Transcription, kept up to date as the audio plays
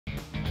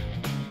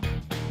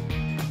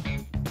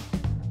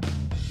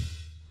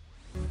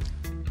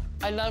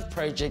I love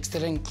projects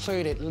that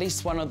include at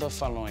least one of the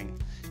following: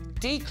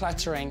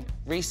 decluttering,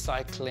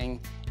 recycling,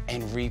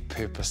 and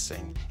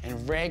repurposing.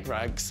 And Rag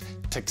Rugs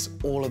ticks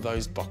all of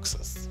those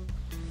boxes.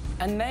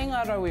 And nei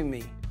ngā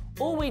rauemi,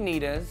 all we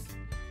need is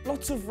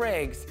lots of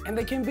rags, and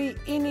they can be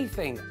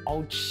anything: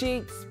 old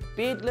sheets,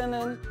 bed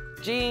linen,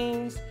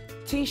 jeans,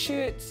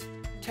 t-shirts,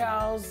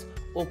 towels,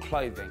 or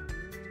clothing.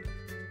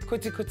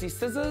 Kuti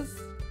scissors,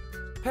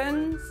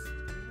 pins,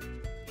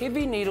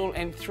 heavy needle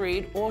and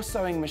thread or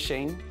sewing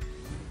machine.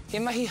 He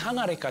mahi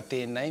hangareka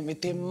tēnei me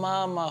te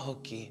māma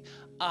hoki.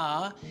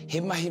 He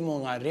mahi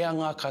mō ngā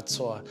reanga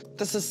katoa.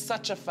 This is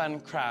such a fun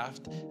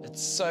craft.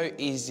 It's so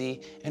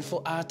easy and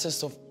for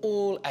artists of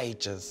all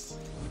ages.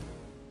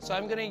 So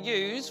I'm going to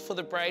use, for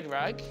the braid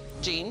rug,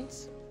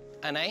 jeans,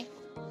 and I'm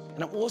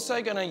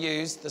also going to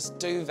use this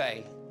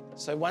duvet.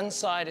 So one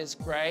side is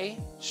grey,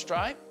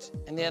 striped,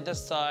 and the other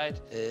side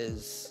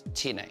is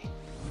tēnei.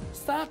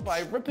 Start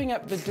by ripping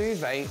up the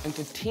duvet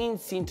into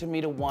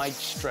 10cm wide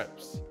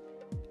strips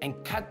and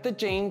cut the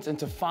jeans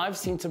into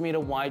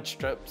 5cm wide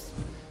strips.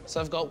 So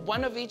I've got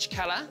one of each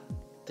colour,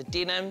 the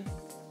denim,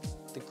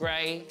 the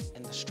grey,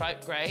 and the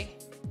striped grey.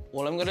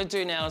 All I'm going to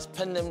do now is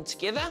pin them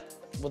together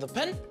with a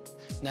pin.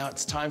 Now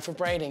it's time for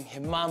braiding. He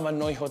māma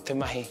noiho te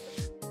mahi.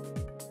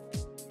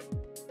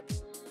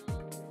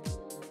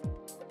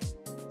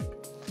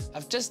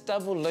 I've just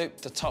double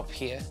looped the top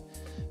here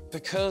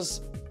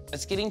because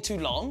it's getting too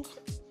long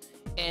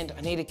and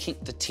I need to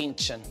keep the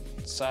tension.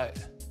 So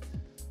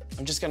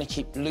I'm just going to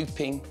keep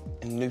looping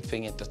and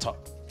looping at the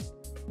top.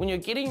 When you're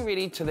getting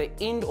ready to the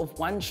end of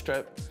one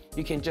strip,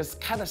 you can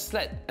just cut a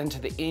slit into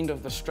the end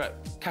of the strip,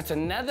 cut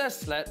another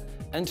slit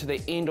into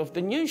the end of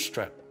the new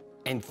strip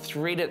and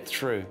thread it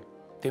through.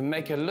 Then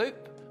make a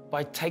loop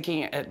by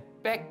taking it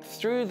back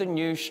through the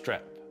new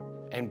strip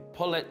and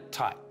pull it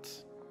tight.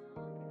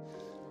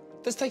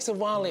 This takes a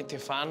while at te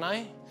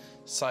whānau,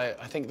 so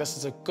I think this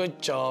is a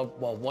good job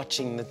while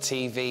watching the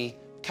TV,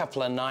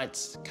 couple of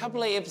nights,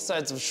 couple of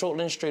episodes of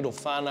Shortland Street or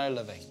Whānau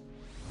Living.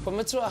 Ko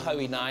mutua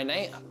haui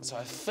nai, so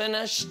I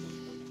finished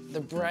the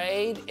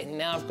braid and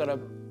now I've got a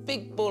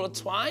big ball of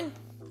twine,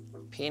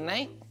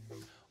 pēnei.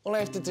 All I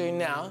have to do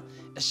now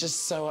is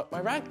just sew up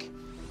my rug.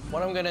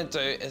 What I'm going to do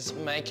is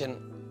make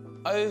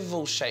an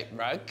oval-shaped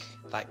rug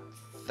like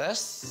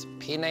this,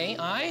 pēnei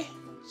ai.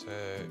 So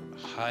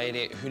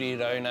haere, huri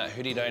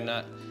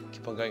rauna,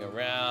 keep on going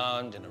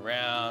around and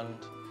around.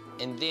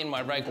 And then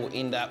my rug will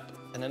end up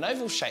in an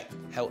oval shape.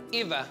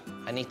 However,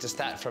 I need to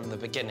start from the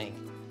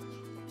beginning.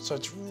 So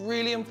it's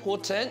really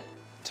important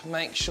to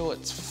make sure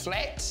it's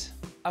flat.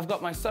 I've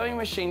got my sewing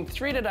machine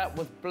threaded up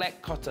with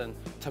black cotton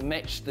to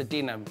match the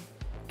denim.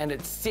 And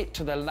it's set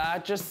to the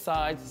largest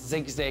size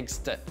zigzag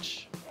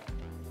stitch.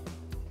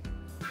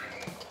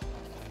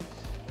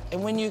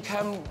 And when you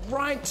come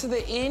right to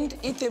the end,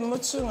 i te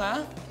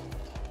mutunga,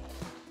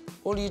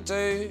 all you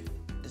do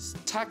is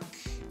tuck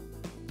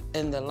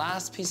in the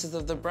last pieces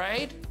of the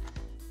braid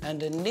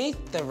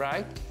underneath the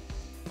rug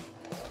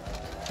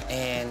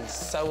and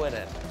sew it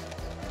in.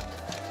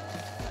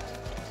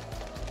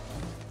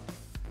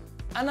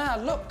 And now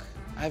look,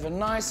 I have a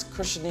nice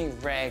cushiony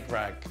rag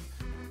rug.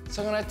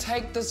 So I'm going to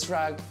take this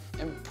rug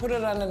and put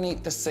it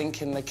underneath the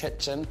sink in the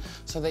kitchen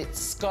so that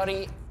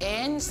Scotty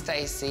and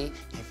Stacey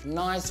have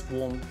nice,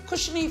 warm,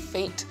 cushiony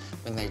feet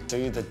when they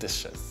do the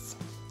dishes.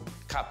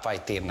 Ka pai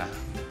tēnā.